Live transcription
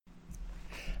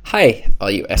Hi, all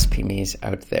you SPMEs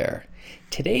out there.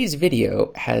 Today's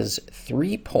video has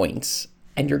 3 points,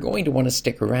 and you're going to want to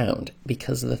stick around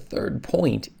because the third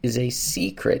point is a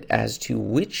secret as to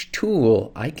which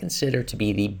tool I consider to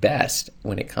be the best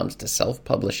when it comes to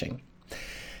self-publishing.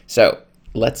 So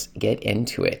let's get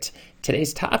into it.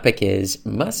 Today's topic is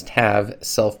must-have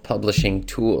self-publishing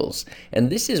tools.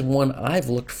 And this is one I've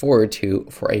looked forward to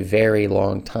for a very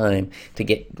long time to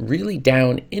get really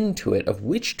down into it of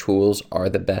which tools are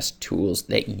the best tools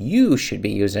that you should be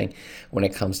using when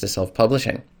it comes to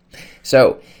self-publishing.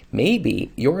 So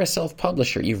maybe you're a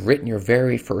self-publisher, you've written your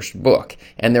very first book,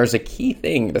 and there's a key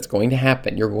thing that's going to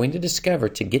happen. You're going to discover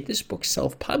to get this book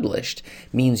self-published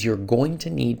means you're going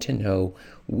to need to know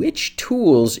which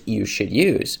tools you should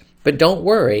use. But don't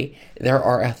worry, there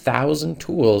are 1,000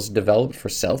 tools developed for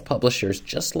self-publishers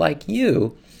just like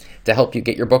you to help you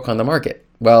get your book on the market.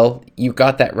 Well, you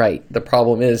got that right. The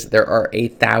problem is there are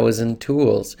 1,000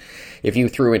 tools. If you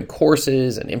threw in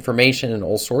courses and information and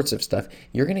all sorts of stuff,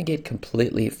 you're going to get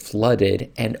completely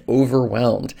flooded and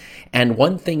overwhelmed. And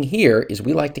one thing here is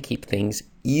we like to keep things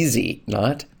easy,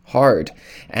 not hard.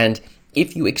 And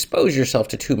if you expose yourself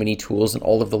to too many tools and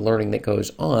all of the learning that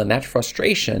goes on, that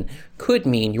frustration could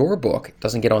mean your book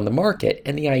doesn't get on the market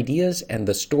and the ideas and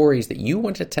the stories that you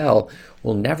want to tell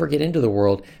will never get into the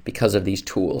world because of these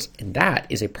tools. And that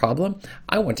is a problem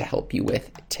I want to help you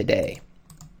with today.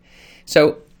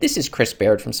 So this is Chris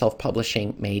Baird from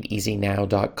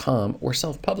selfpublishingmadeeasynow.com, where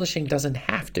self-publishing doesn't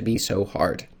have to be so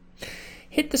hard.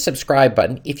 Hit the subscribe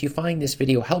button if you find this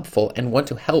video helpful and want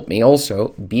to help me also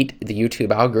beat the YouTube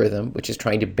algorithm, which is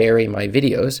trying to bury my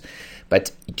videos.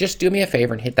 But just do me a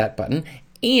favor and hit that button,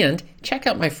 and check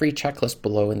out my free checklist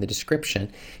below in the description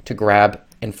to grab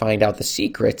and find out the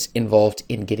secrets involved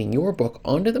in getting your book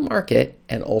onto the market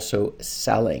and also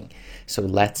selling. So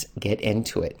let's get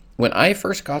into it. When I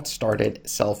first got started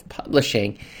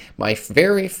self-publishing, my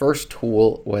very first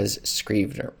tool was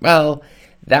Scrivener. Well,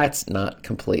 that's not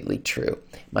completely true.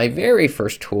 My very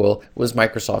first tool was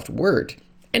Microsoft Word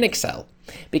and Excel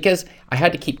because I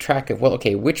had to keep track of,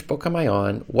 which book am I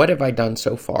on? What have I done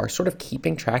so far? Sort of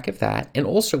keeping track of that. And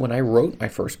also when I wrote my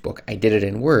first book, I did it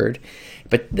in Word.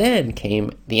 But then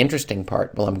came the interesting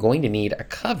part. Well, I'm going to need a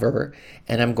cover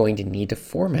and I'm going to need to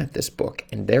format this book.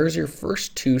 And there's your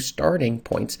first 2 starting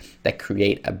points that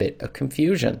create a bit of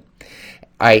confusion.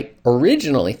 I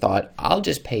originally thought I'll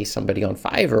just pay somebody on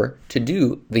Fiverr to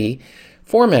do the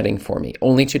formatting for me,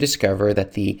 only to discover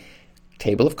that the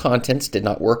table of contents did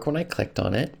not work when I clicked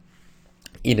on it.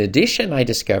 In addition, I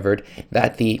discovered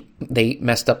that they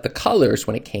messed up the colors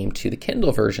when it came to the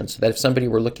Kindle version, so that if somebody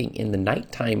were looking in the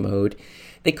nighttime mode,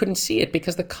 they couldn't see it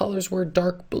because the colors were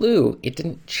dark blue. It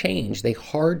didn't change. They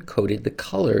hard-coded the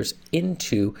colors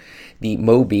into the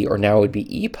Mobi, or now it would be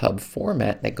EPUB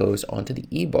format that goes onto the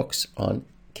ebooks on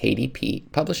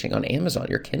KDP Publishing on Amazon,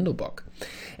 your Kindle book.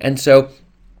 And so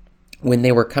when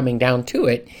they were coming down to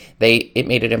it, it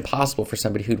made it impossible for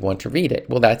somebody who'd want to read it.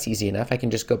 Well, that's easy enough. I can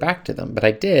just go back to them. But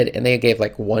I did, and they gave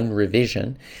like 1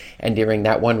 revision. And during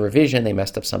that 1 revision, they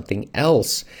messed up something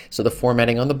else. So the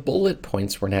formatting on the bullet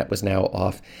points was now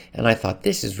off. And I thought,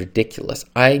 this is ridiculous.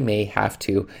 I may have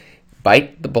to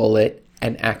bite the bullet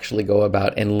and actually go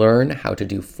about and learn how to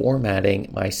do formatting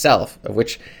myself, of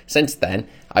which since then,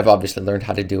 I've obviously learned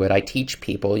how to do it. I teach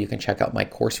people. You can check out my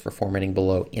course for formatting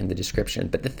below in the description.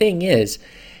 But the thing is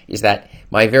that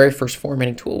my very first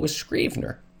formatting tool was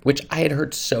Scrivener, which I had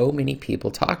heard so many people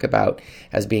talk about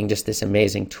as being just this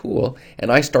amazing tool.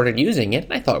 And I started using it,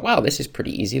 and I thought, wow, this is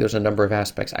pretty easy. There's a number of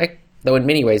aspects. Though in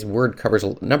many ways, Word covers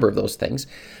a number of those things.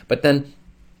 But then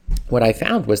what I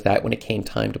found was that when it came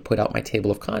time to put out my table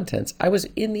of contents, I was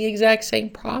in the exact same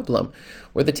problem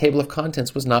where the table of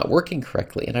contents was not working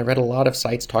correctly. And I read a lot of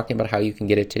sites talking about how you can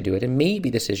get it to do it. And maybe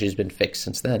this issue has been fixed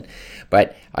since then.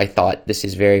 But I thought this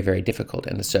is very, very difficult.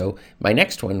 And so my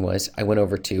next one was I went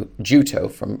over to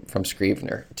Juto from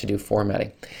Scrivener to do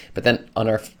formatting. But then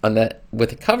with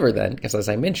the cover then, because as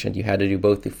I mentioned, you had to do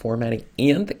both the formatting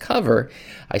and the cover,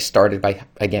 I started by,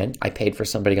 again, I paid for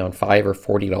somebody on $5 or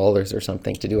 $40 or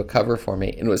something to do a cover for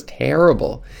me, and it was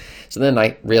terrible. So then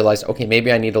I realized, okay,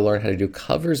 maybe I need to learn how to do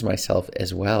covers myself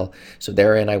as well. So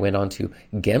therein I went on to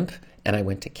GIMP, and I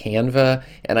went to Canva,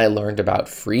 and I learned about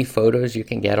free photos you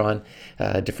can get on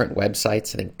different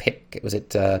websites. I think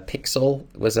Pixel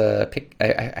was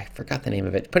I forgot the name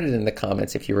of it. Put it in the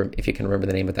comments if you can remember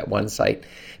the name of that one site.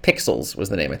 Pixels was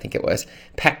the name, I think it was.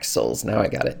 Pexels, now I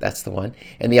got it. That's the one.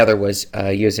 And the other was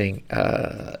using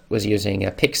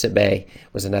Pixabay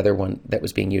was another one that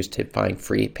was being used to find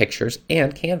free pictures.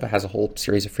 And Canva has a whole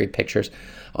series of free pictures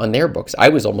on their books. I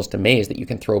was almost amazed that you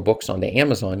can throw books onto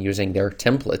Amazon using their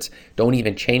templates Don't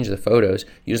even change the photos.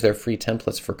 Use their free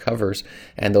templates for covers,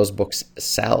 and those books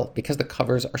sell because the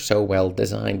covers are so well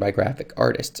designed by graphic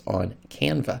artists on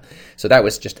Canva. So that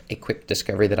was just a quick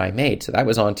discovery that I made. So that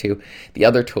was on to the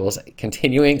other tools.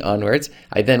 Continuing onwards,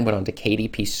 I then went on to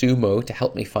KDP Sumo to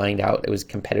help me find out. It was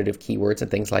competitive keywords and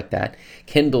things like that.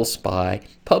 Kindle Spy,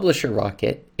 Publisher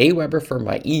Rocket, Aweber for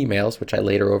my emails, which I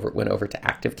later went over to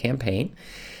ActiveCampaign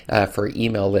for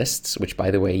email lists, which,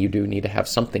 by the way, you do need to have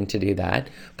something to do that.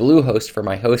 Bluehost for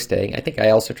my hosting. I think I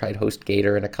also tried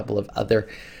HostGator and a couple of other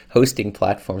hosting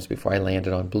platforms before I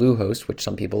landed on Bluehost, which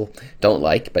some people don't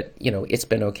like, but it's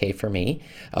been okay for me.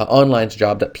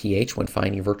 OnlineJob.ph when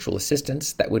finding virtual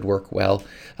assistants. That would work well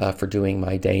for doing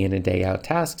my day in and day out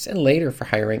tasks, and later for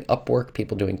hiring Upwork,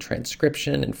 people doing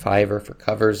transcription, and Fiverr for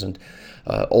covers and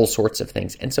all sorts of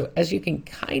things. And so as you can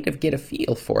kind of get a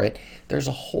feel for it, there's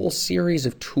a whole series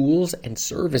of tools and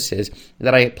services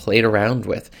that I played around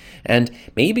with. And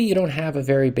maybe you don't have a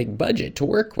very big budget to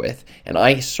work with, and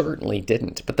I certainly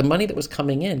didn't. But the money that was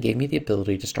coming in gave me the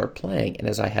ability to start playing. And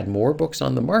as I had more books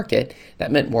on the market,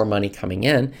 that meant more money coming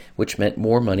in, which meant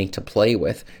more money to play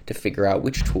with, to figure out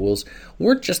which tools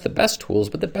weren't just the best tools,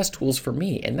 but the best tools for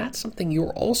me. And that's something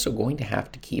you're also going to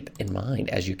have to keep in mind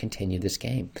as you continue this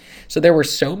game. So there were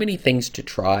so many things to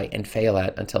try and fail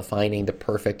at until finding the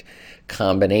perfect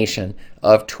combination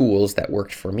of tools that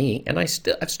worked for me. And I've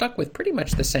stuck with pretty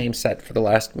much the same set for the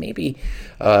last maybe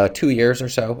 2 years or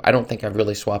so. I don't think I've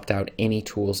really swapped out any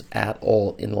tools at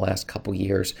all in the last couple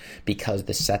years because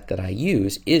the set that I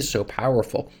use is so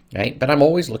powerful, right? But I'm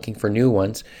always looking for new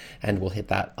ones, and we'll hit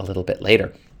that a little bit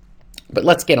later. But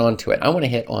let's get on to it. I want to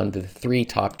hit on the 3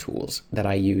 top tools that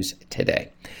I use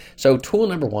today. So tool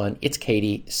number 1, it's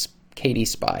KD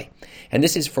Spy. And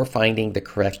this is for finding the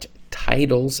correct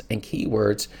titles and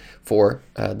keywords for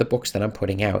the books that I'm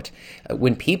putting out.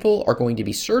 When people are going to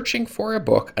be searching for a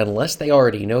book, unless they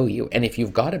already know you, and if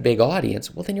you've got a big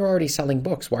audience, well, then you're already selling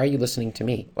books. Why are you listening to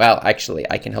me? Well, actually,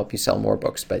 I can help you sell more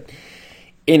books, but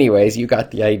anyways, you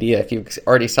got the idea. If you're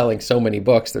already selling so many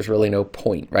books, there's really no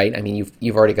point, right? I mean,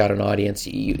 you've already got an audience.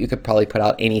 You could probably put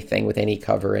out anything with any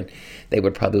cover, and they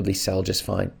would probably sell just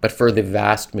fine. But for the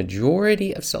vast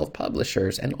majority of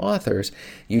self-publishers and authors,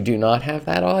 you do not have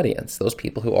that audience, those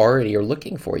people who already are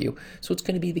looking for you. So it's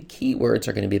going to be the keywords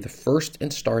are going to be the first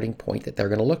and starting point that they're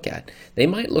going to look at. They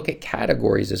might look at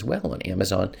categories as well on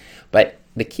Amazon, but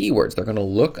the keywords, they're going to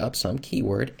look up some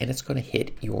keyword and it's going to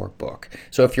hit your book.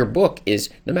 So if your book is,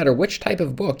 no matter which type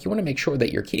of book, you want to make sure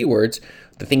that your keywords,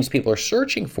 the things people are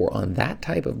searching for on that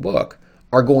type of book,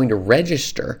 are going to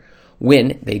register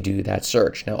when they do that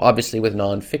search. Now, obviously with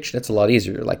nonfiction, it's a lot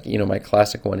easier. Like, my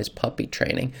classic one is puppy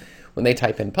training. When they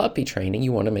type in puppy training,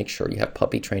 you want to make sure you have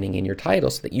puppy training in your title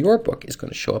so that your book is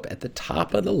going to show up at the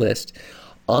top of the list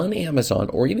on Amazon,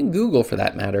 or even Google for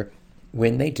that matter,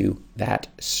 when they do that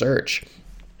search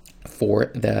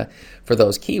for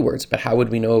those keywords. But how would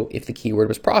we know if the keyword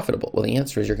was profitable? Well, the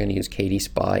answer is you're going to use KD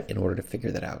Spy in order to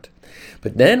figure that out.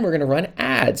 But then we're going to run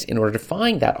ads in order to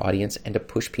find that audience and to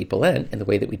push people in. And the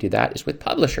way that we do that is with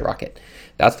Publisher Rocket.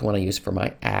 That's the one I use for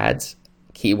my ads,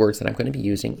 keywords that I'm going to be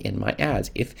using in my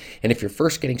ads. If you're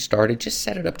first getting started, just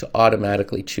set it up to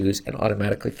automatically choose and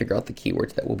automatically figure out the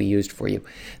keywords that will be used for you.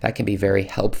 That can be very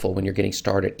helpful when you're getting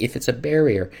started if it's a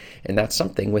barrier. And that's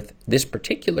something with this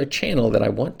particular channel that I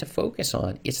want to focus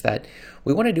on. It's that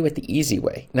we want to do it the easy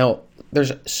way. Now,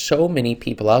 there's so many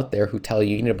people out there who tell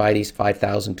you need to buy these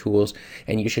 5,000 tools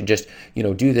and you should just,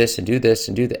 do this and do this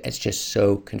and do that. It's just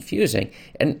so confusing.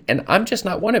 And I'm just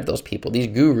not one of those people. These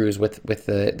gurus with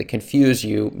the confuse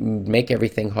you, make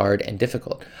everything hard and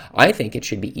difficult. I think it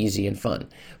should be easy and fun.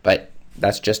 But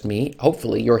that's just me.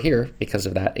 Hopefully you're here because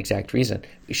of that exact reason.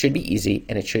 It should be easy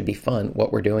and it should be fun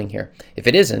what we're doing here. If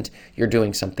it isn't, you're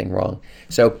doing something wrong.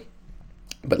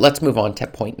 But let's move on to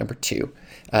point number 2.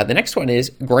 The next one is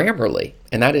Grammarly,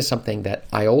 and that is something that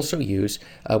I also use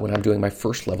when I'm doing my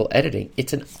first level editing.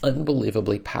 It's an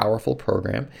unbelievably powerful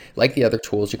program. Like the other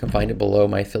tools, you can find it below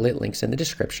my affiliate links in the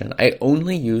description. I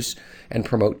only use and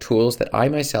promote tools that I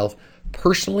myself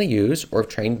personally use or have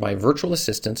trained my virtual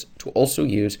assistants to also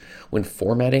use when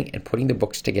formatting and putting the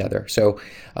books together. So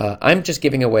I'm just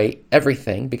giving away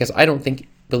everything because I don't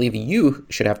believe you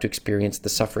should have to experience the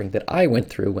suffering that I went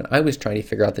through when I was trying to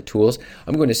figure out the tools.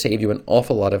 I'm going to save you an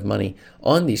awful lot of money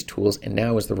on these tools, and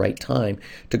now is the right time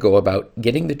to go about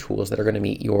getting the tools that are going to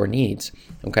meet your needs.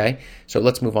 Okay, so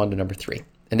let's move on to number 3.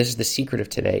 And this is the secret of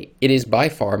today. It is by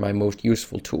far my most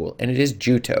useful tool, and it is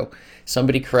Juto.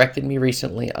 Somebody corrected me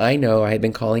recently. I know I had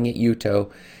been calling it Yuto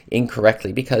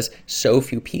incorrectly because so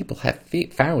few people have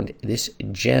found this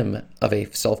gem of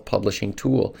a self-publishing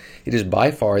tool. It is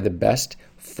by far the best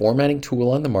formatting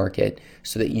tool on the market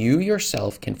so that you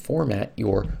yourself can format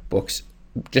your books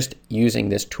just using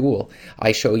this tool.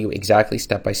 I show you exactly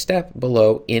step by step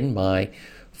below in my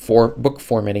book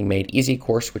formatting made easy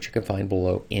course, which you can find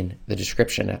below in the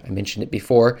description. I mentioned it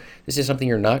before. This is something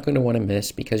you're not going to want to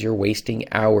miss because you're wasting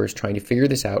hours trying to figure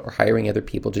this out or hiring other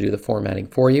people to do the formatting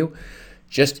for you.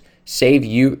 Just save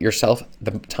yourself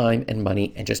the time and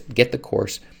money and just get the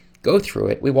course. Go through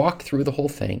it. We walk through the whole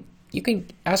thing. You can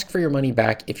ask for your money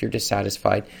back if you're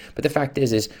dissatisfied, but the fact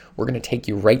is we're going to take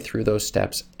you right through those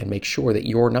steps and make sure that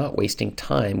you're not wasting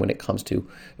time when it comes to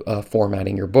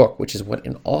formatting your book, which is what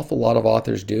an awful lot of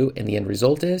authors do, and the end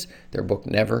result is their book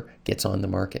never gets on the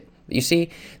market. You see,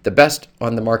 the best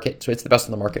on the market, so it's the best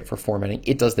on the market for formatting.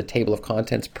 It does the table of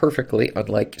contents perfectly,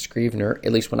 unlike Scrivener,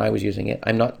 at least when I was using it.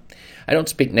 I don't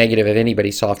speak negative of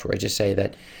anybody's software. I just say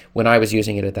that when I was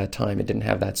using it at that time, it didn't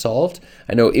have that solved.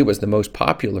 I know it was the most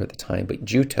popular at the time, but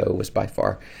Juto was by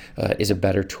far is a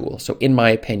better tool. So in my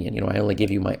opinion, I only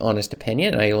give you my honest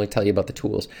opinion, and I only tell you about the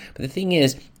tools. But the thing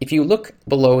is, if you look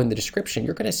below in the description,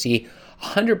 you're going to see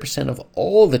 100% of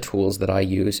all the tools that I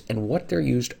use and what they're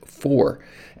used for.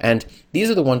 And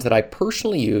these are the ones that I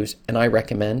personally use and I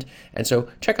recommend. And so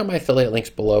check out my affiliate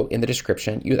links below in the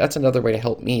description. That's another way to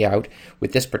help me out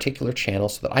with this particular channel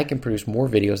so that I can produce more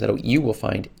videos that you will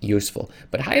find useful.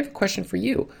 But I have a question for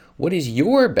you. What is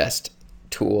your best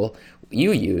tool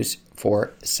you use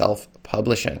for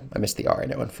self-publishing? I missed the R, I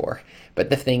know, in 4. But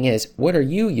the thing is, what are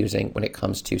you using when it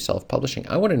comes to self-publishing?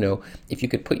 I want to know if you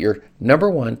could put your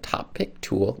 #1 top pick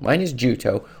tool. Mine is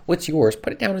Juto. What's yours?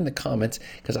 Put it down in the comments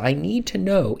because I need to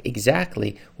know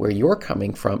exactly where you're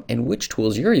coming from and which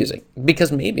tools you're using,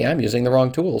 because maybe I'm using the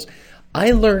wrong tools.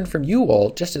 I learned from you all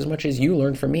just as much as you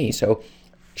learned from me. So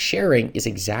sharing is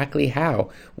exactly how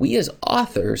we as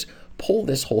authors pull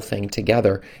this whole thing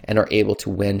together and are able to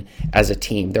win as a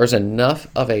team. There's enough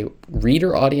of a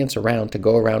reader audience around to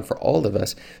go around for all of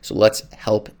us, so let's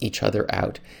help each other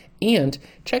out. And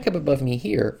check up above me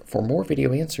here for more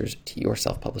video answers to your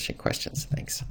self-publishing questions. Thanks.